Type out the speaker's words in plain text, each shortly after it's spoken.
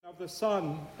the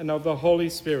Son, and of the Holy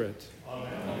Spirit.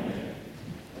 Amen.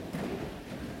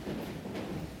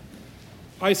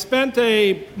 I spent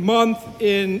a month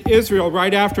in Israel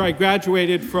right after I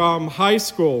graduated from high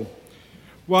school.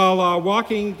 While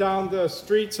walking down the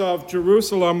streets of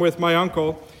Jerusalem with my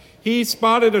uncle, he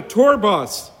spotted a tour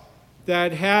bus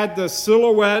that had the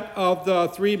silhouette of the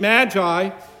three magi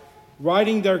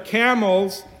riding their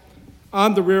camels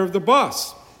on the rear of the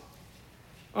bus.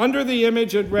 Under the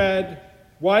image it read,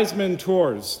 "Wiseman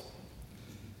Tours."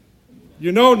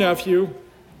 "You know, nephew,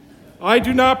 I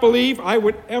do not believe I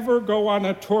would ever go on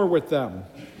a tour with them,"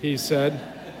 he said.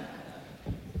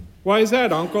 "Why is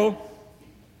that, Uncle?"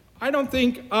 "I don't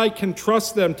think I can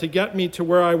trust them to get me to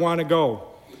where I want to go.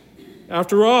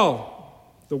 After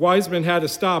all, the wise men had to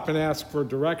stop and ask for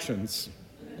directions."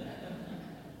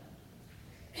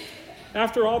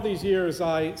 After all these years,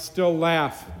 I still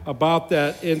laugh about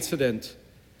that incident.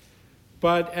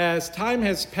 But as time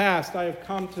has passed, I have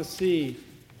come to see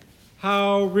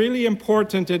how really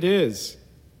important it is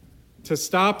to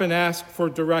stop and ask for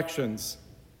directions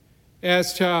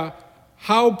as to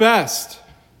how best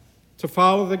to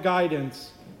follow the guidance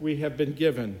we have been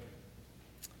given.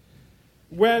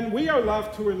 When we are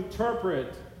left to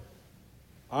interpret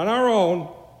on our own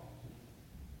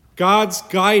God's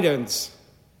guidance,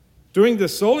 doing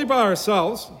this solely by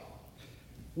ourselves,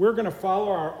 we're going to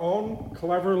follow our own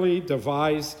cleverly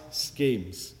devised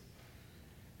schemes.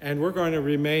 And we're going to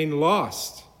remain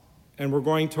lost. And we're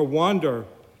going to wander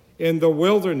in the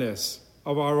wilderness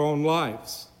of our own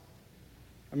lives.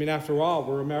 I mean, after all,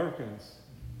 we're Americans.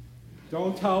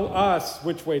 Don't tell us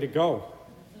which way to go.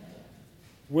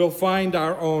 We'll find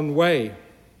our own way.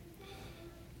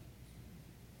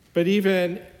 But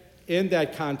even in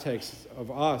that context of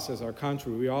us as our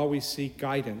country, we always seek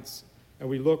guidance and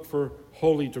we look for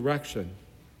holy direction.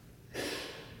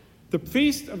 The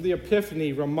Feast of the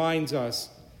Epiphany reminds us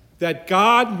that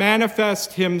God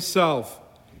manifests himself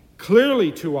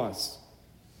clearly to us,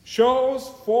 shows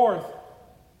forth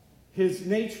his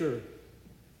nature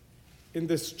in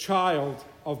this child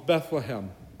of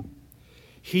Bethlehem.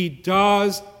 He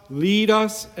does lead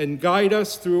us and guide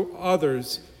us through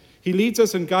others. He leads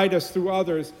us and guides us through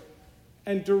others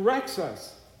and directs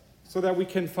us so that we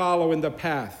can follow in the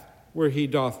path where he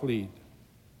doth lead.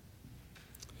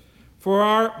 For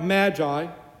our magi,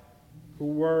 who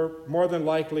were more than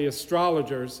likely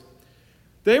astrologers,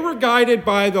 they were guided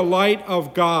by the light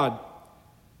of God,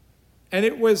 and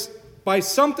it was by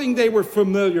something they were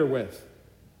familiar with,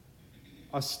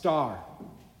 a star.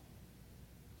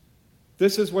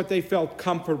 This is what they felt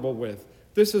comfortable with.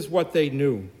 This is what they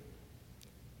knew.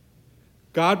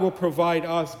 God will provide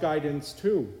us guidance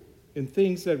too, in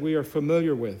things that we are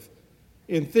familiar with,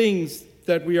 in things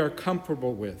that we are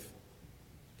comfortable with.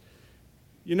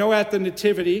 You know, at the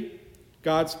Nativity,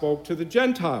 God spoke to the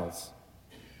Gentiles.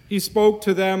 He spoke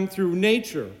to them through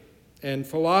nature and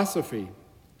philosophy.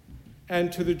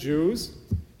 And to the Jews,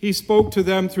 he spoke to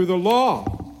them through the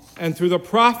law and through the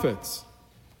prophets.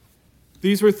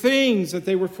 These were things that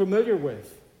they were familiar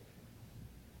with.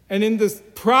 And in the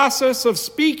process of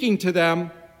speaking to them,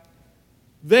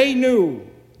 they knew,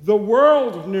 the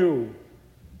world knew,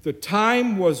 the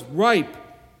time was ripe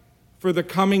for the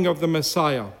coming of the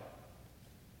Messiah.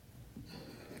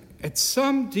 At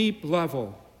some deep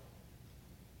level,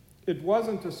 it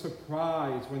wasn't a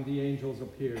surprise when the angels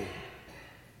appeared,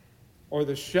 or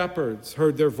the shepherds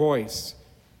heard their voice,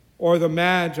 or the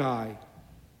Magi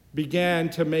began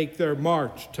to make their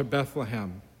march to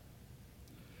Bethlehem.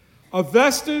 A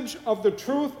vestige of the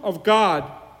truth of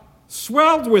God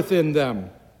swelled within them.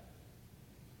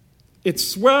 It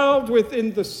swelled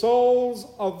within the souls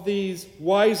of these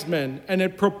wise men, and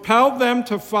it propelled them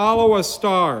to follow a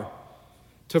star,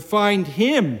 to find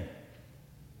him,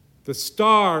 the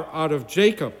star out of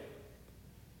Jacob,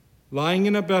 lying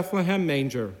in a Bethlehem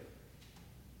manger.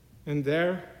 And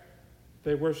there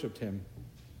they worshiped him.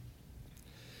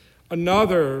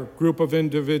 Another group of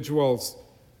individuals,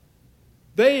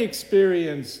 they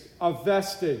experienced a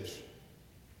vestige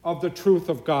of the truth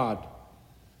of God.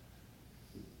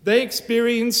 They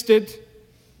experienced it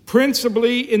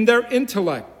principally in their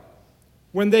intellect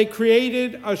when they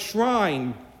created a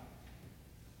shrine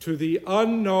to the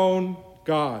unknown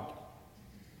God.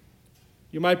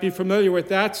 You might be familiar with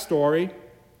that story.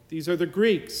 These are the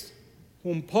Greeks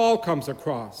whom Paul comes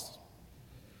across.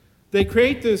 They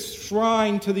create this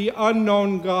shrine to the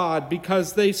unknown God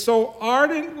because they so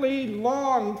ardently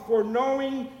longed for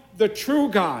knowing the true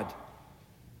God.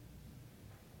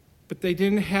 But they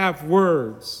didn't have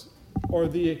words or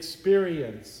the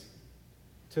experience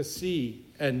to see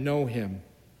and know him.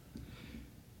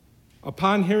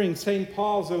 Upon hearing St.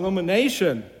 Paul's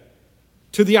illumination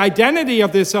to the identity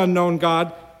of this unknown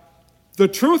God, the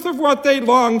truth of what they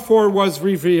longed for was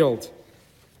revealed,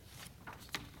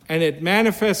 and it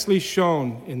manifestly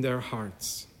shone in their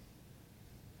hearts.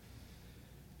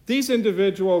 These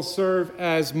individuals serve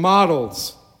as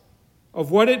models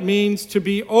of what it means to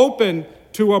be open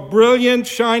to a brilliant,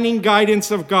 shining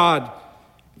guidance of God,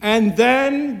 and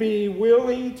then be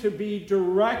willing to be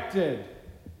directed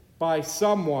by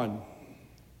someone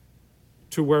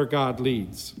to where God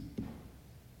leads.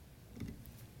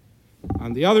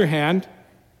 On the other hand,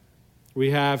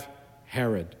 we have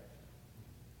Herod.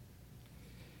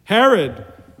 Herod,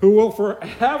 who will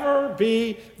forever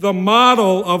be the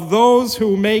model of those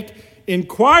who make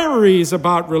inquiries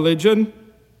about religion,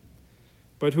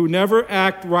 but who never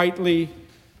act rightly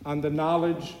on the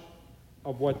knowledge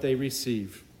of what they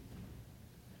receive.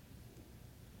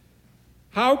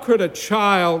 How could a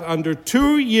child under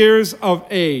 2 years of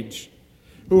age,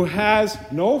 who has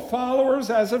no followers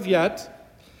as of yet,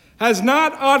 has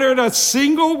not uttered a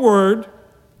single word,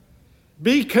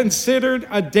 be considered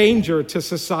a danger to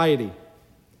society?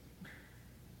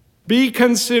 Be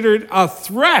considered a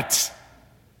threat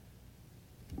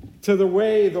to the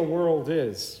way the world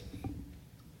is?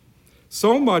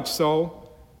 So much so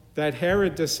that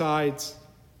Herod decides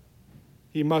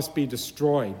he must be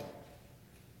destroyed.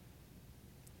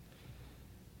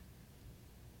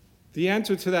 The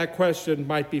answer to that question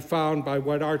might be found by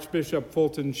what Archbishop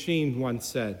Fulton Sheen once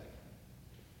said.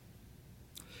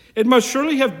 It must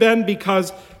surely have been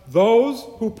because those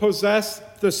who possess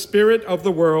the spirit of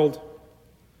the world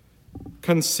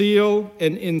conceal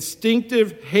an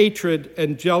instinctive hatred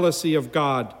and jealousy of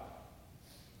God,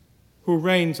 who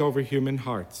reigns over human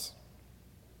hearts.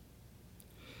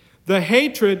 The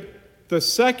hatred the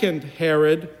second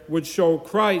Herod would show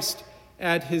Christ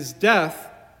at his death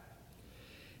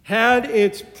had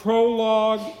its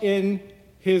prologue in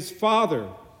his father,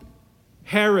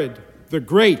 Herod the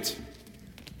Great,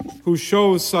 who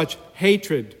shows such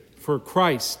hatred for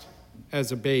Christ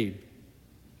as a babe.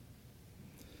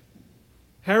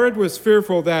 Herod was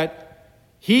fearful that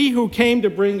he who came to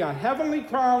bring a heavenly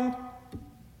crown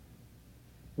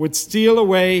would steal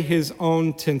away his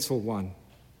own tinsel one.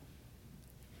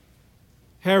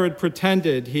 Herod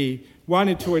pretended he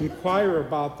wanted to inquire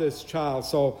about this child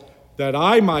so that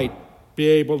I might be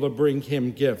able to bring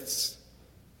him gifts.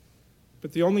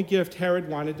 But the only gift Herod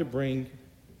wanted to bring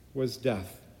was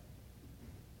death.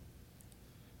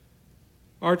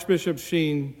 Archbishop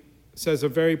Sheen says a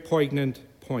very poignant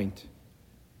point.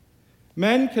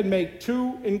 Men can make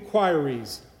two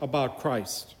inquiries about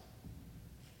Christ.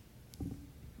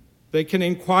 They can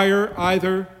inquire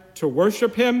either to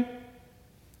worship him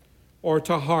or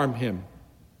to harm him.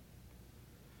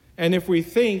 And if we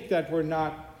think that we're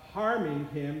not harming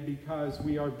him because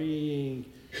we are being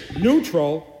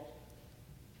neutral,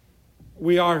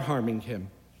 we are harming him.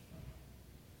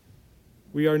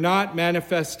 We are not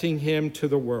manifesting him to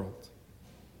the world.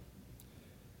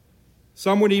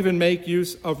 Some would even make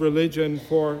use of religion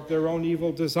for their own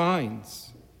evil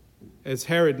designs, as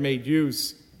Herod made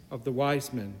use of the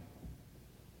wise men.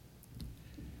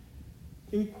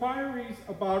 Inquiries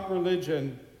about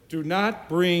religion do not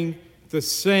bring the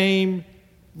same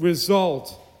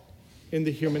result in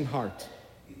the human heart.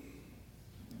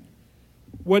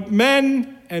 What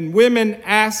men and women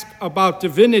ask about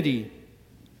divinity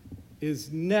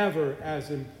is never as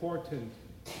important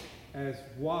as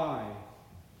why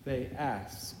they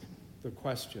ask the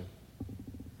question.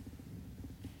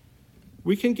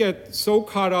 We can get so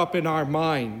caught up in our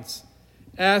minds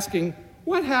asking,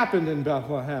 what happened in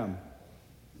Bethlehem?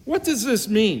 What does this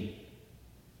mean?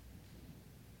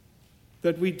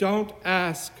 That we don't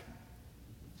ask,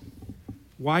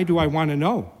 why do I want to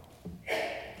know?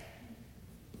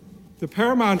 The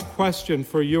paramount question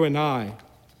for you and I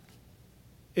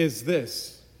is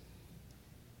this: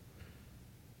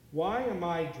 why am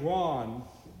I drawn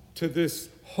to this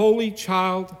holy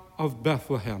child of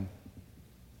Bethlehem?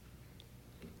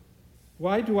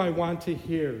 Why do I want to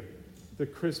hear the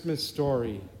Christmas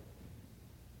story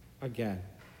again?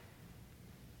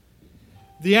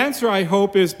 The answer, I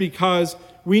hope, is because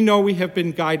we know we have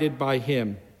been guided by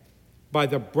him, by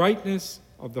the brightness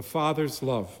of the Father's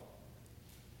love.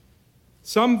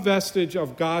 Some vestige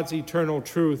of God's eternal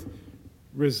truth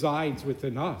resides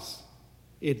within us.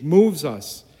 It moves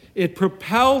us. It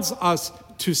propels us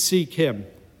to seek him.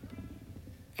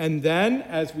 And then,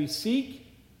 as we seek,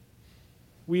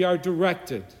 we are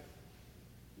directed.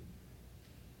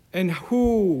 And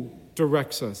who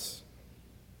directs us?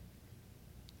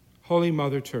 Holy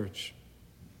Mother Church.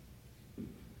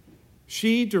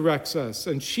 She directs us,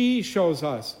 and she shows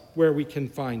us where we can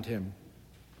find him.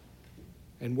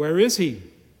 And where is he?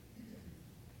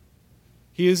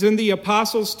 He is in the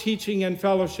apostles' teaching and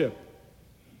fellowship,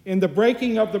 in the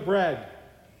breaking of the bread,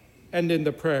 and in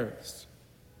the prayers.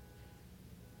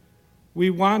 We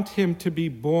want him to be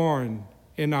born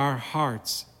in our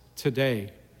hearts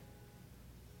today.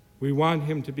 We want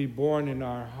him to be born in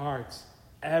our hearts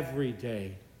every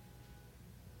day.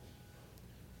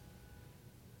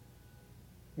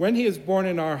 When he is born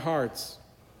in our hearts,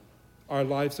 our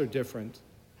lives are different.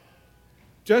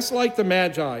 Just like the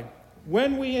Magi,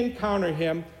 when we encounter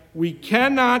him, we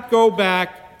cannot go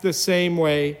back the same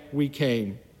way we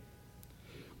came.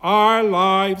 Our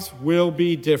lives will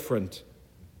be different,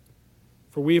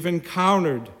 for we've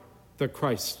encountered the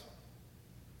Christ.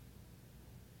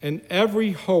 And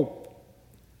every hope,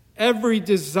 every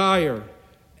desire,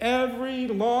 every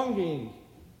longing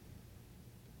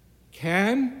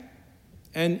can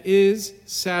and is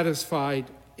satisfied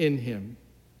in him.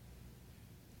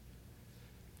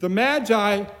 The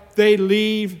Magi, they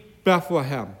leave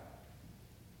Bethlehem.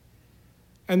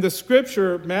 And the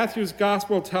scripture, Matthew's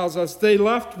gospel tells us, they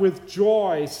left with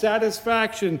joy,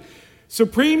 satisfaction,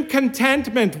 supreme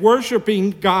contentment,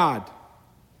 worshiping God.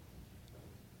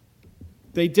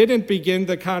 They didn't begin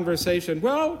the conversation,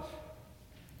 well,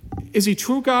 is he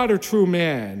true God or true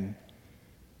man?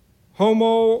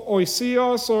 Homo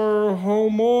ousios or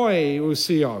homoi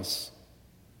ousios?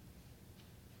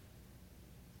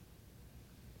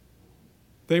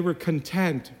 They were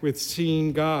content with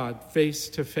seeing God face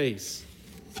to face.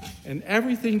 And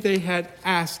everything they had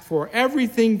asked for,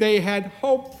 everything they had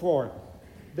hoped for,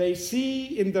 they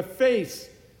see in the face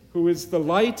who is the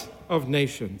light of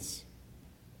nations.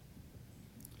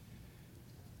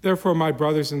 Therefore, my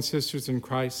brothers and sisters in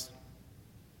Christ,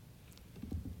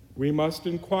 we must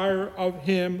inquire of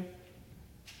him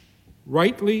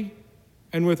rightly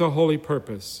and with a holy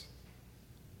purpose.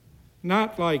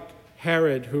 Not like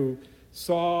Herod, who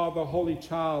saw the Holy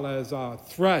Child as a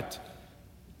threat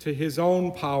to his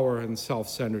own power and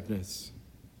self-centeredness.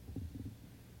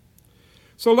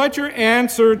 So let your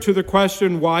answer to the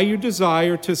question why you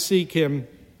desire to seek him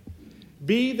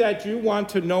be that you want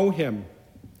to know him,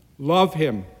 love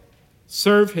him,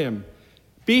 serve him,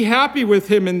 be happy with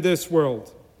him in this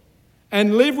world,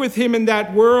 and live with him in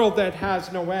that world that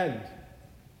has no end.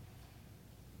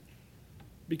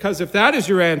 Because if that is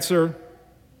your answer,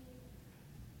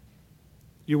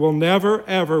 you will never,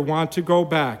 ever want to go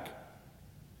back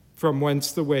from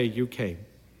whence the way you came.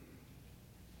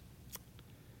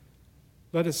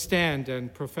 Let us stand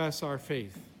and profess our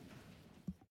faith.